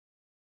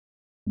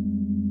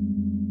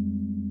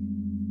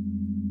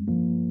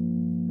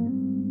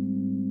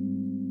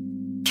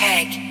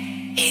Keg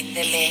in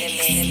the mix.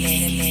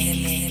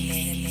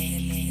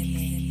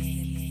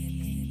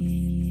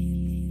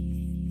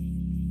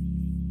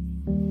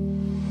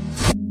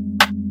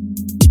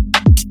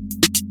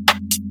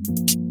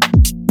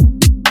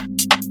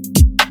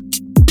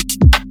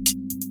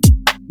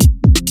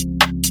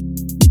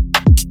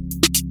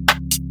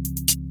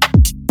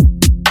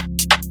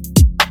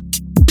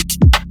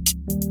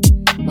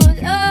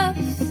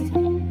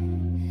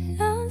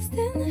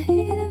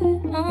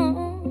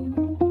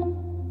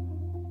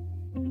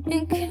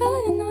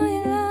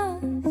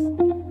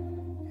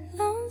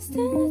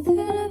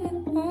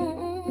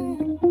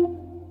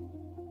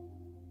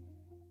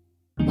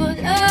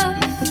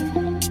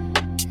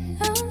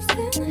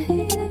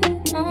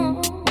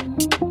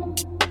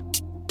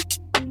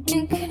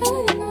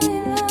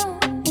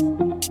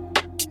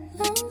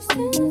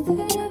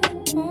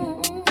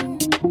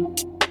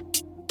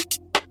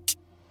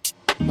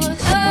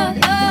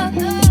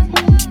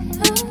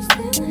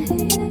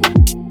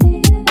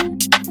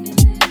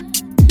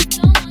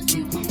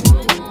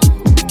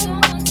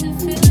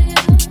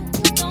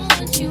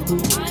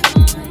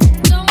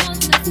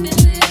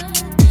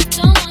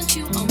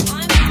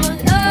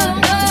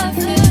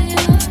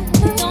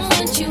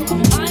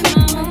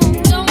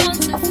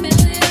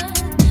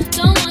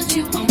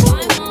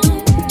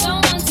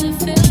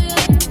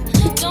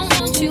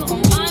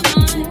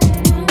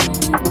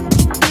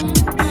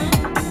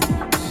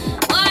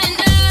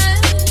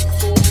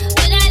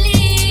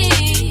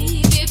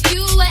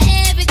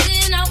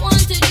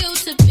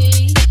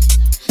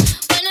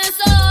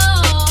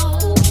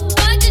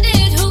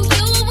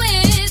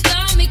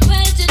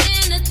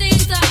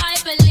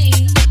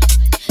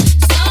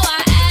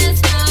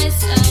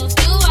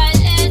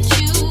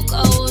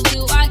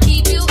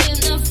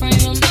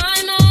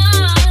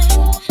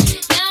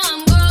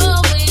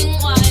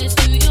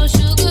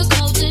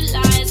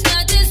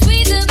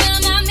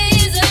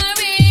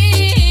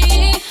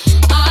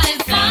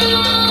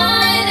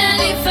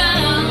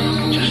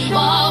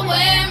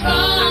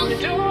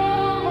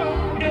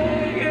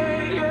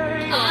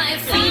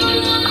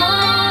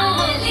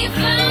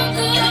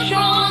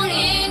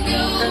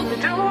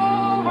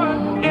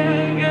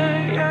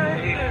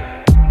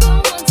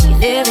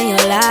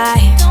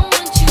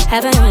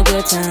 Having a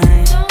good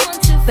time,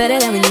 better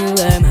than when you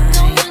were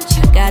mine.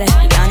 Gotta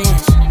be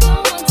honest,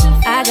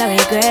 I got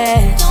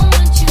regrets.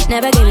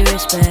 Never gave you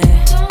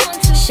respect.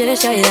 Should've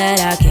showed you that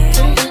I care.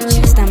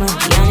 This time I'll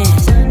be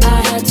honest.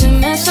 I had to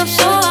mess up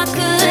so I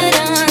could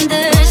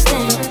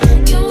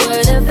understand. You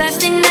were the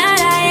best thing that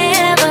I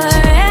ever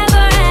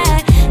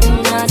had,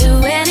 and I'll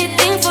do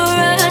anything for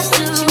us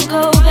to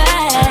go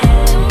back.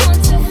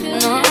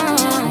 No,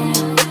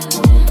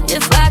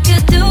 if I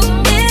could do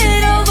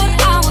it over,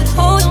 I would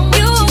hold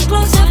you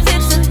closer,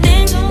 fix the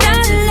thing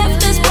that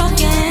left us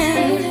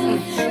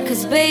broken.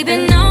 'Cause baby,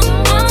 now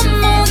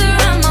I'm older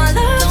and my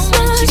love's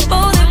much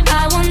bolder.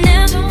 I will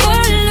never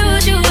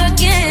lose you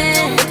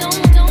again.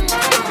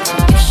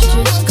 You should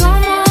just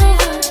come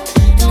over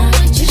and I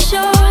can just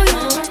show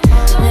you.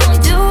 Let me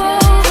do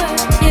over,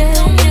 yeah,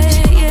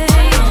 yeah, yeah,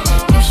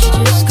 yeah. You should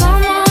just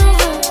come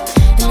over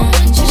and I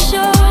can just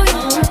show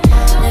you.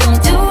 Let me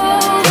do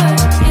over,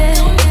 yeah,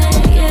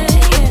 yeah, yeah,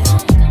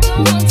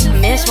 yeah. I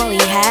miss what we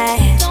had,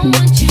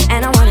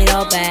 and I want it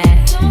all back.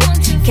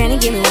 Can you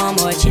give me one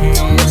more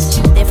chance?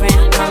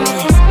 Different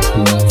promise,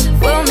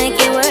 we'll make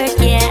it work,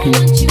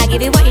 yeah. I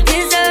give you what you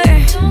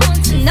deserve.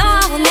 No,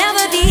 I will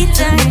never be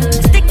turned.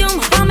 Stick to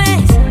my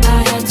promise.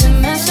 I had to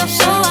mess up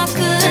so I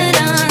could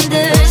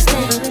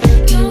understand.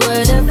 You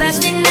were the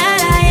best thing that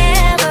I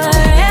ever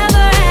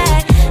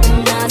had,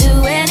 and I'll do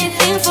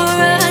anything for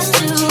us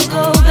to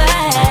go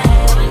back.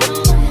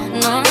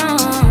 No,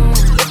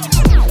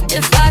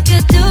 if I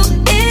could do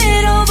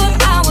it over,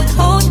 I would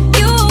hold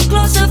you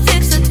closer,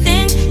 fix the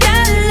thing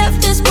that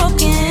left us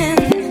broken.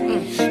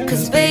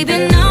 'Cause baby,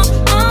 now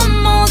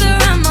I'm older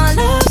and my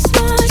love's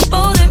much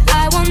bolder.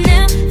 I will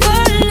never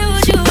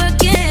lose you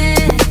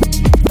again.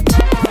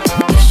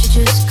 You should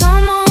just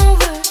come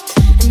over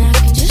and I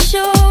can just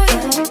show you.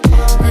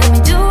 Let me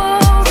do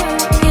over,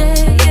 yeah,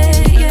 yeah,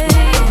 yeah,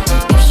 yeah.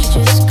 You should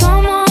just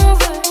come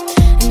over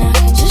and I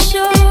can just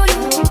show you.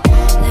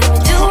 Let me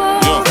do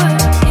over,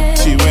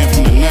 yeah. She went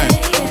from the night.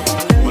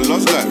 My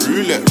love's like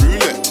roulette,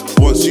 roulette.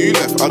 Once you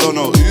left, I don't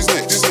know who's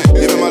next.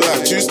 Living my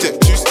life two-step,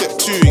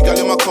 two. You got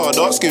in my car,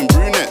 dark skin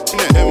brunette.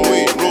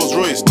 M-Way, Rolls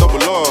Royce,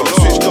 double R.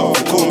 Switched up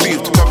from corned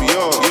beef to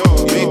caviar.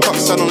 Makeup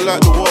sounding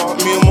like the war.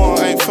 Me and Ma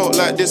ain't felt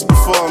like this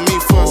before. Me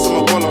first, I'm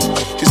a baller.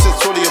 She said,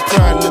 swallow your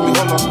pride, let me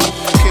holler.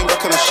 Came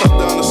back and I shut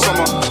down the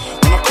summer.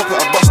 When I cop it,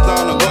 I bust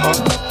down the gutter.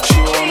 She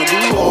wanna do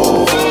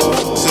over.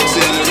 Sexy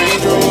in the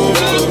Range Rover.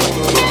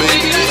 But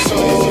baby, it's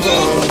over.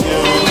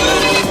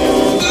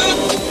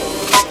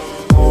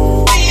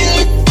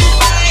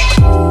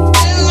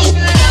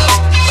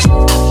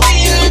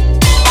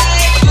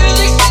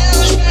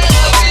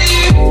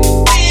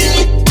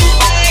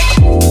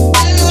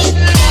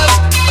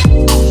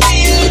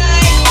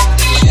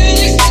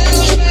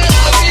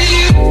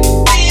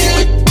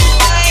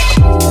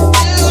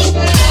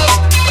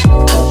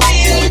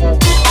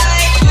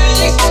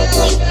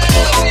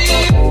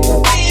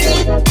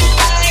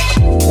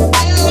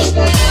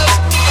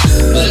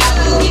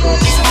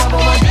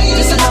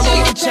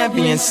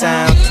 champion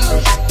sound.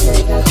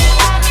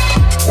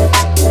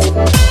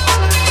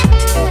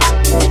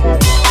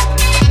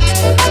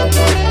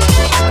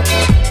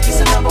 This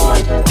a number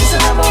one, this a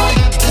number one,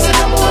 this a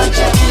number one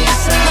champion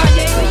sound.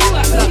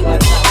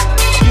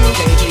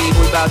 K3GG,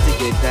 we about to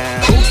get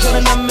down. Who's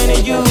killing them in the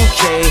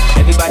UK?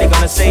 Everybody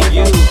gonna say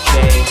UK.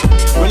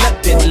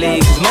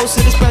 Reluctantly, cause most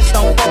of this press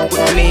don't fuck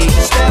with me.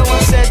 Instead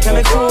one said, tell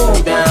me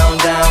cool down,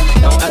 down.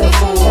 Don't act a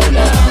fool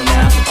now,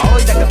 now.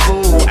 Always act a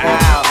fool,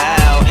 ow,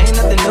 ow. Ain't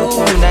nothing new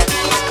now.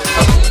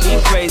 You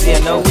crazy, I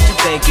know what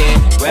you're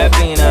thinking.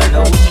 Rapping, I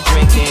know what you're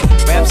drinking.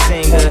 Rap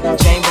singer,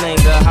 chain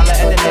blinger. Holla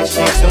at the next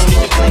drink soon as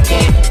you're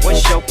blinking.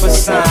 What's your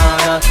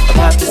persona?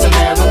 About this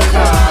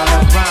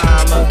Americana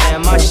rhymer,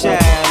 am I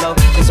shallow?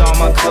 Cause all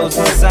my clothes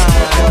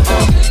designer.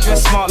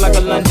 Dress smart like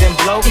a London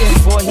bloke.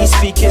 Before he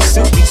speak, his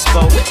suit be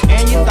spoke.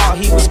 And you thought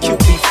he was cute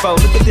before.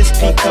 Look at this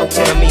peacoat,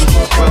 tell me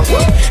he's broke.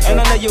 And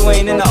I know you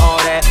ain't into all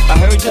that. I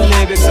heard your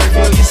lyrics, I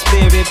feel your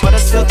spirit. But I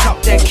still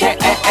talk that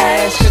cat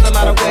ass. Cause a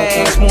lot of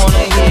wags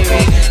wanna hear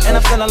it. And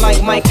I'm feeling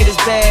like Mike at his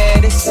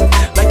baddest.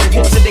 Like the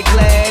pips of the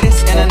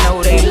gladdest. And I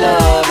know they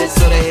love it.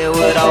 So they here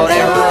with all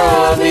that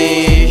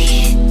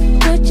rubbish.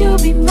 Would you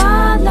be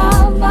my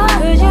lover?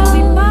 Would you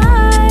be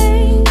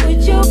mine?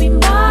 Would you be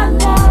my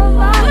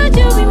lover? Would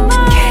you be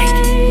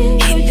mine?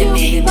 Would you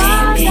be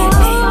my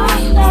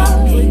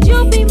lover? Would you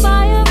be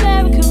my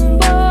American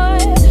boy?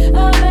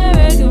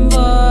 American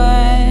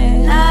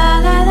boy. La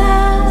la la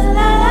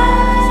la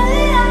la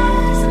la.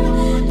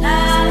 La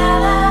la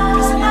la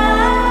la.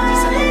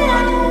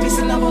 This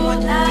a number one,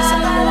 this a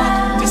number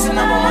one, this a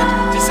number one,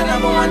 this a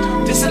number one,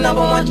 this a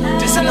number one,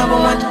 this a number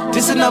one,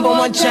 this a number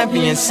one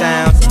champion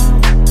sound.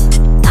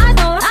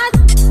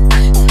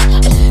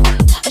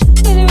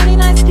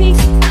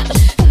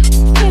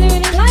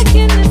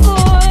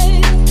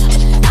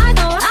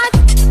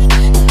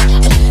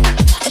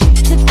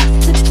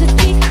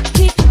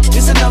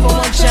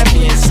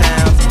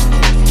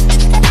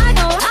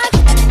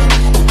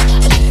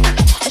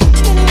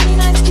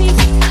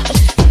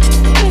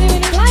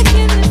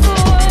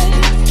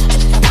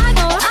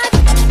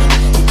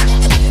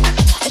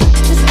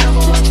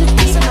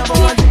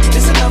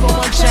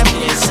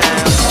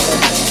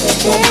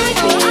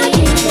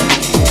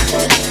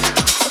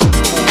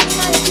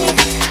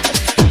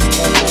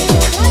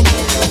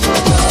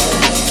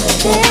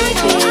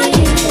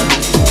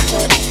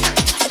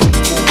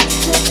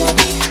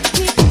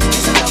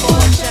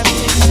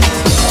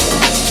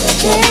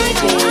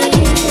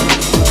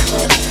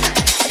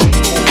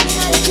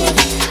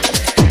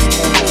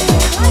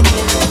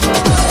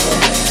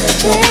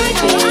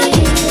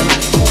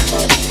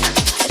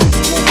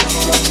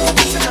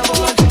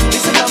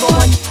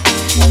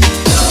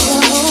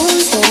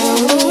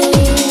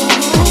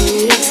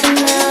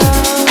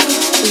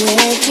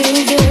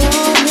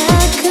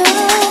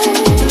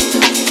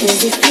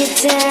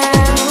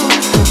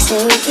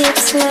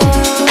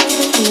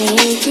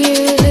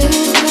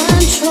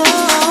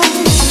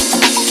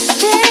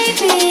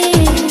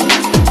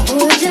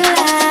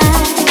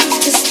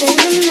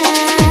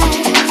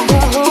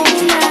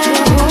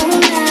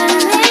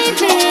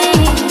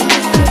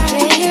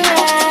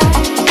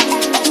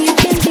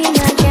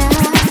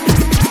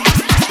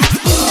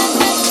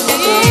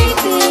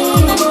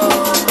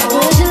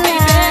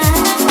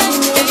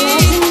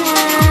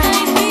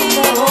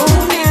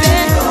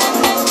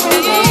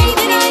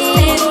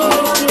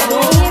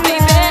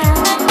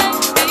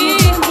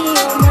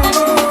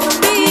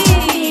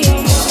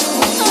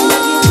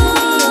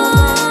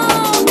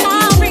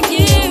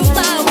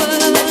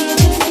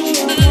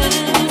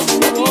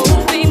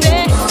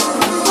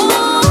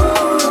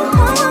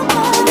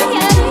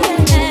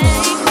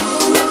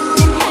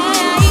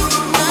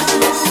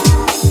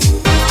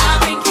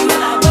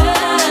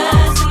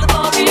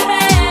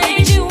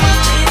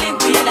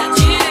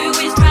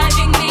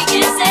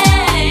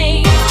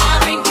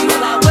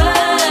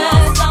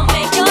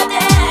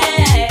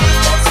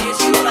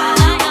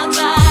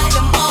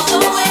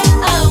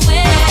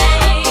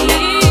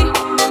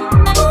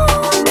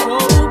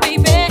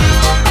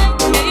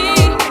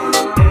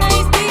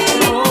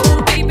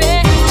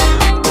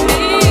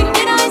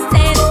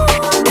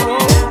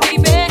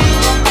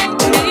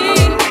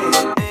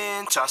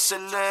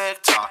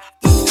 Selector.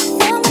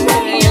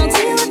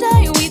 Until the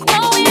day we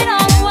throw it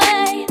all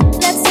away.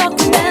 Let's talk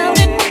about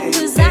it,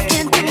 cause I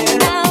can't think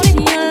about it.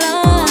 Your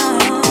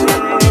love,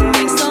 it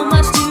means so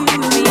much to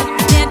me.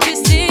 Can't you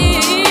see?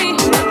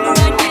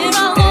 Right here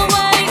I'll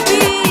always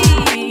be.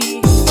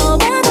 Oh,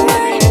 by the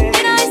way,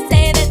 did I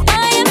say that I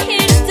am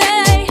here to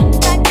stay?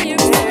 Right here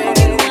beside you,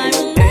 I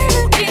will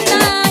never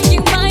deny you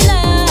my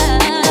love.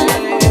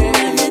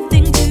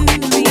 Everything to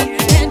me,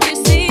 can't you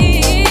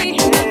see?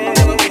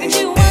 I will give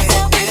you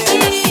myself and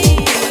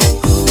see.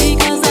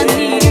 Because I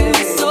need you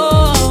so,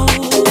 oh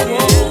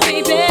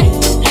baby,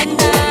 and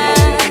I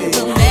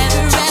will never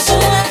rest.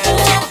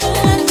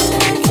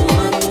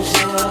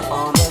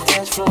 On the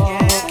dance floor,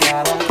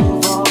 gotta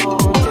roll,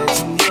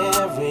 dancing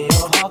here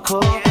real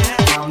hardcore.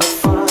 From the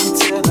front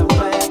to the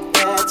back,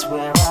 that's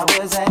where I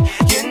was at.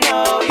 You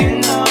know,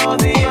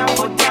 the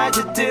apple died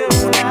to do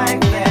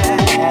like that.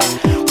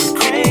 With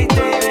Craig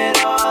David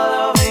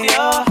all over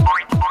you.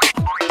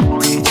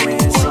 DJ,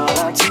 it's all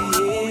up to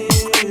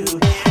you.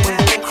 When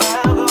the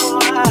crowd go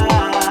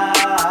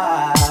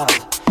wild,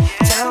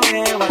 tell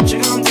me what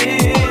you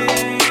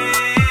did.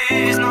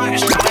 It's no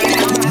use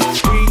trying.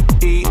 3,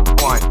 2,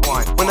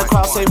 1. When the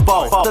crowd say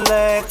ball,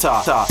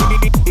 selector.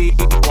 3, 2,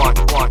 1.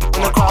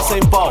 When the crowd say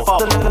ball,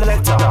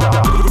 selector.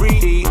 3,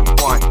 2,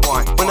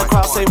 1. When the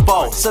crowd say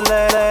ball,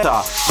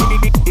 selector.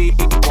 3, 2,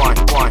 1.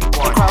 When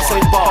the crowd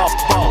say ball,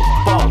 ball.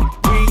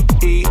 3,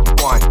 2,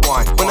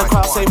 1. When the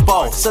crowd say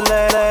ball,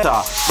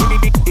 selector.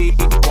 3,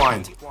 2,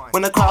 1.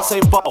 When the crowd say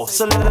ball,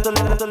 selector.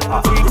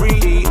 3,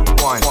 2,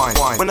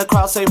 1. When the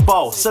crowd say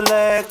ball,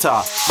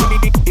 selector.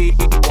 3, 2,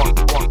 1.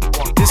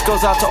 This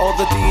goes out to all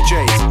the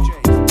DJs.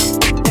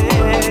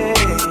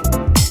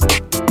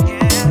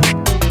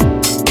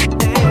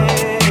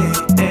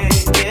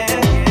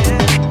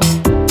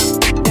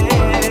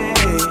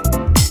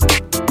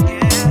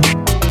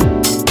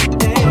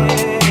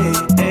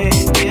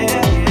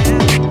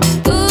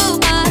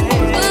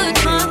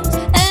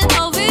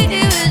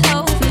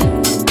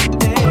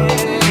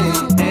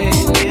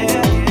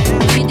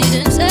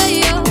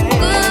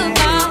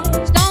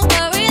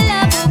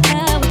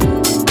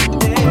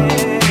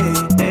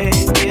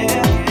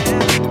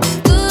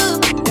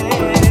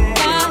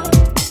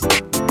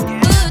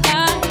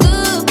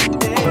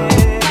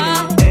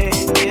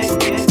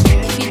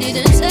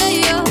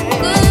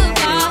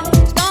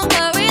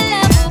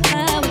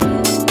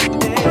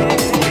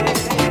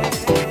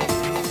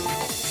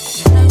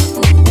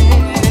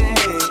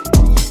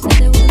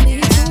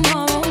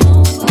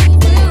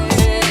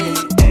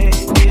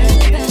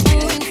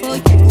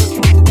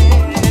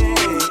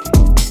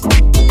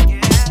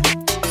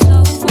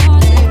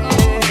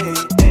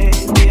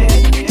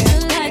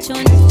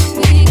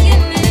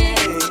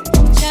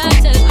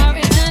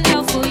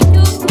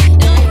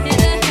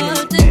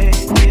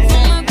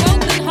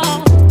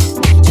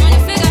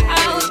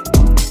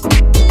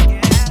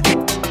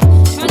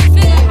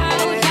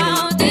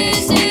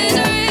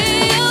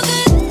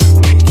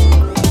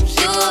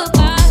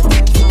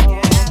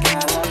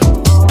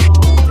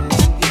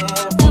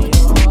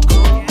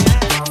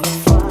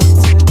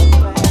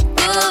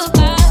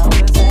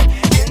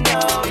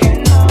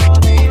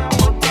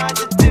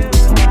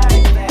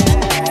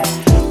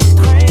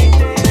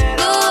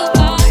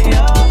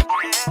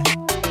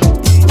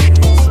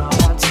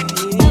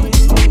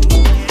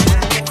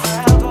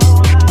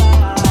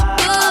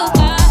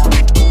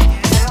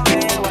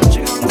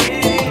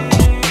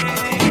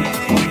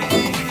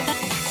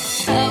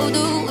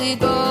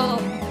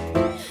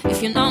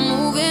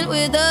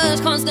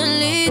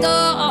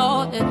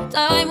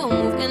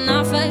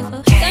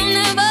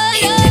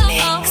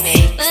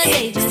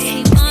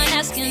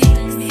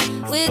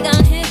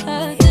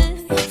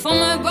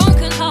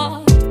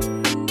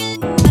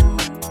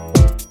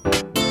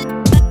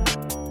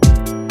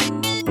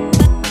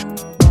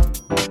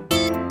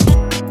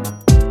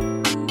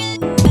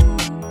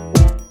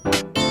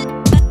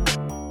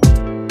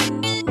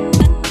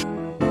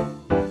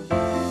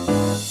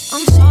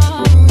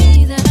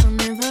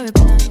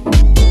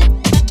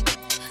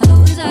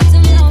 Who's up to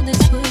know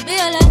this would be a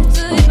lot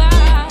to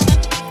buy?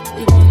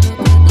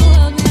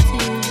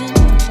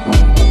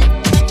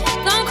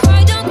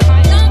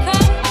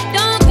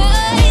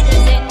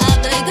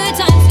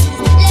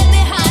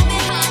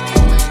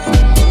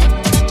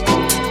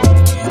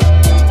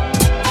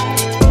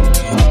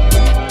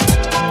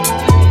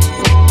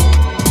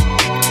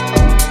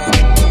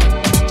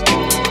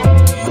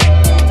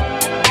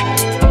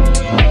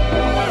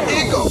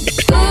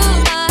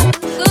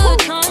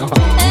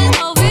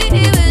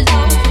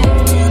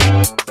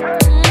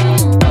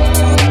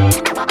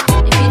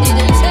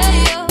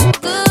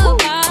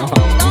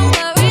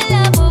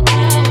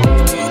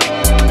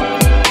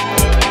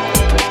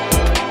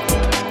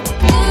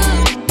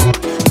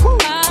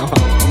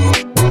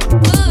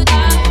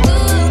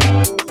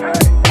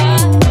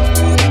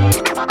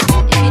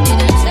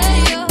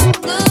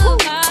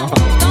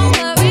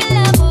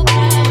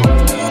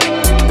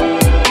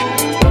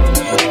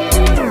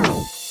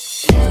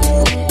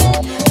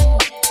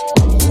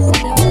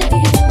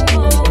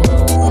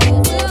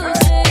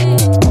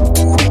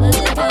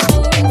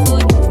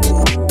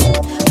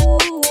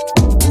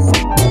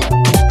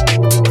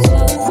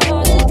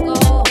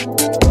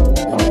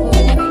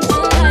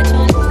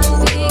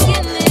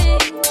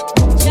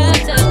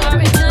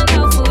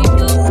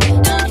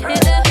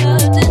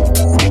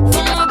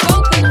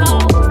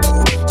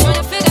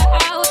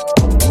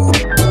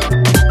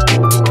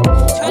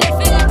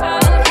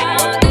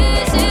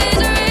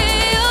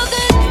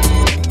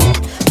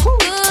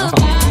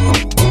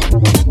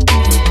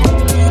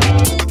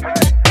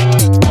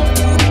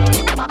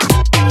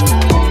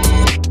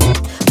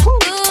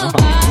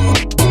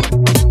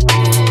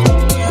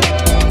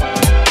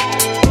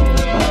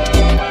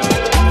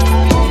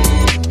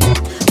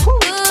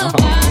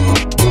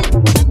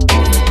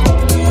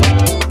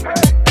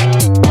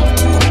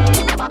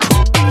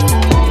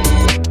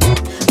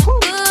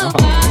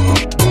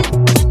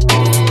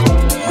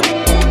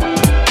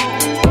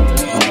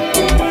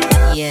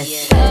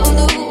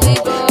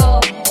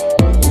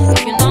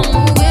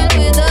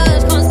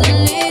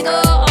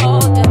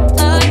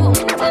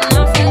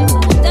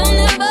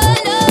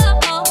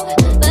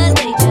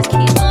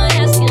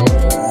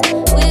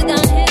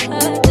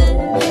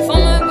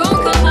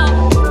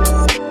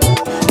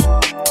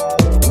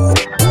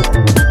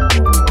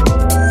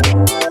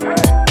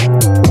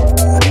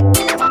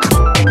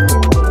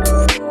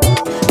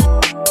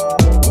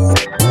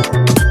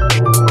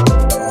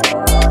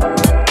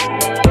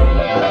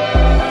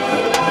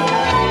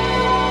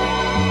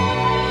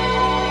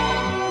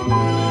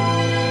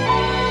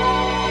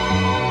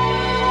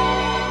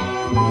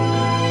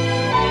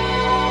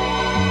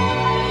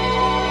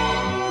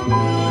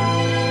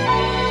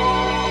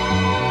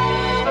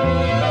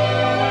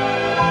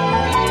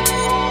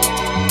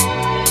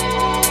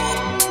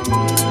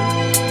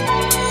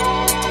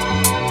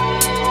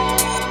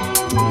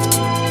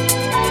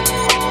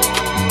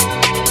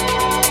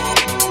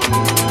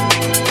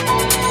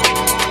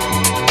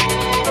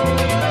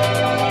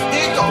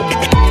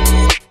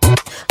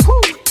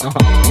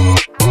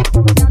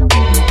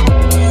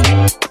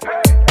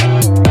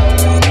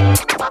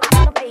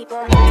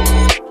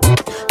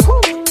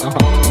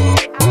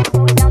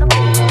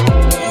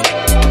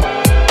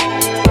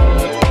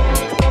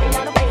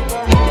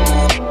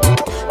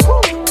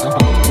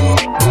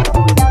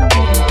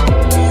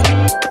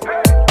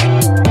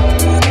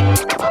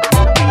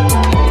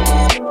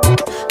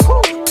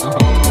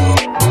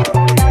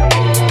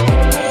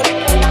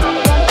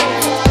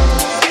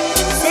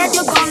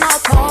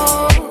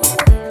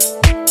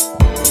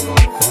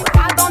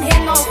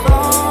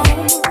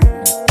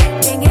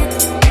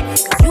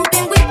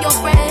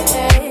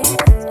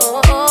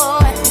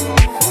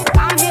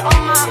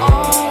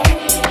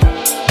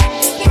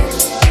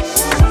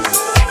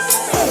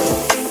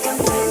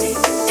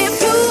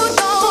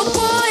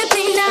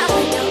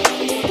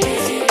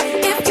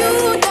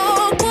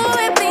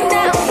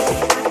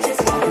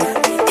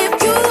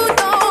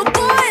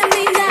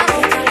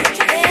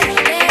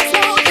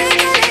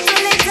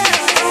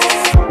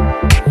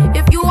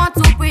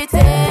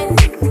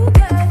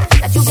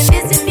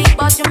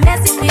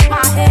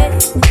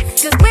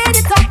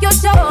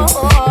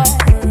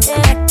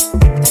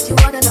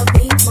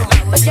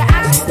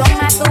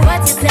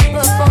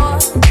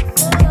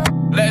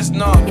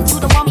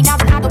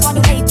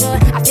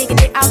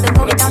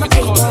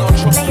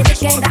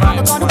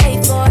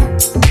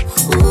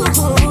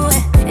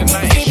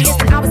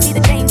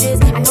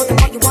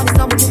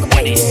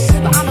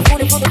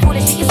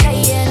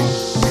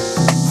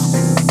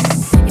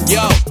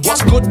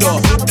 though.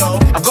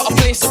 I've got a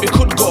place that we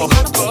could go.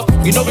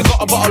 You know we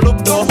got a bottle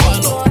up though.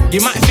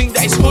 You might think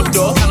that it's hood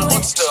though.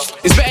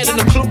 It's better than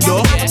the club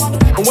though.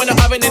 And we're not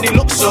having any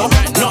luck so.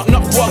 Not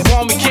what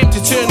one we came to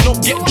turn up.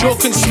 Get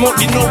drunk and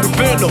smoke, you know we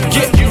burn up.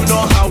 Yeah, you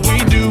know how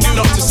we do.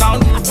 Not to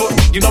sound, but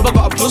you know I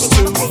got a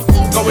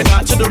 +2. Going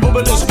out to the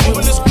bubblers,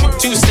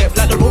 two-step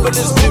like the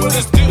bubblers do.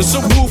 The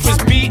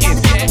subwoofers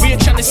beating. We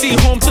ain't trying to see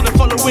home till the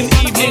following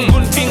evening.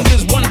 Good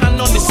fingers, one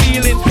hand on the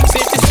ceiling.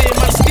 Safe to say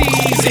man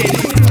steezing.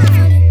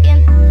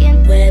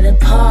 Where the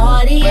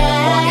party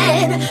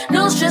at?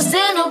 No stress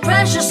and no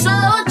pressure, so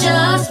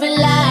just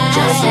relax.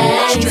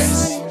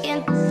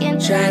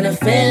 Trying to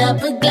fill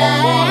up a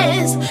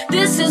glass.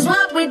 This is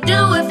what we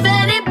do if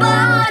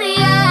anybody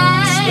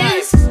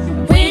asks.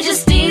 We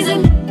just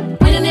teasing,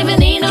 we don't even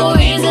need no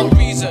reason.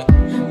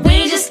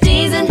 We just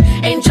teasing,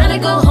 ain't trying to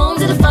go home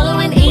till the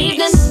following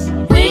evening.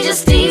 We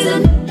just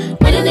teasing,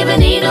 we don't even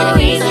need no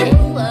reason.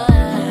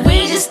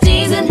 We just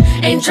teasing,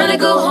 ain't trying to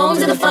go home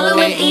till the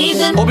following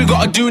evening. All we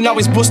gotta do now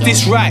is bust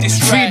this right.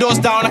 3 doors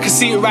down, I can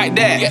see it right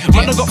there.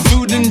 Man, I got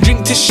food and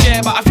drink to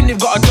share, but I think they've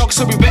got a dog,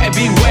 so we better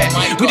beware.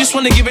 We just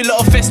wanna give it a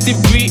little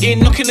festive greeting.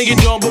 Knocking on your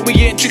door, but we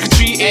ain't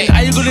trick-or-treating.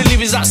 How you gonna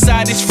live is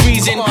outside, it's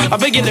freezing. I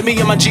beg you, let me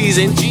and my G's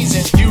in.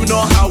 You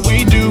know how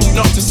we do,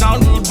 not to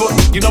sound rude, but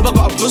you know I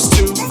got a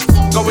 +2.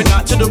 Going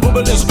out to the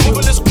bubblers,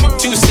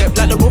 two-step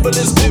like the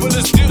bubblers do.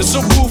 The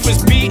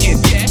subwoofers beating.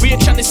 We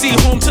ain't trying to see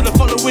home till the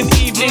following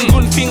evening.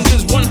 Good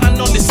fingers, one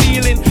hand on the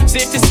ceiling.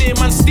 Safe to say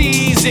man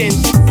steezing.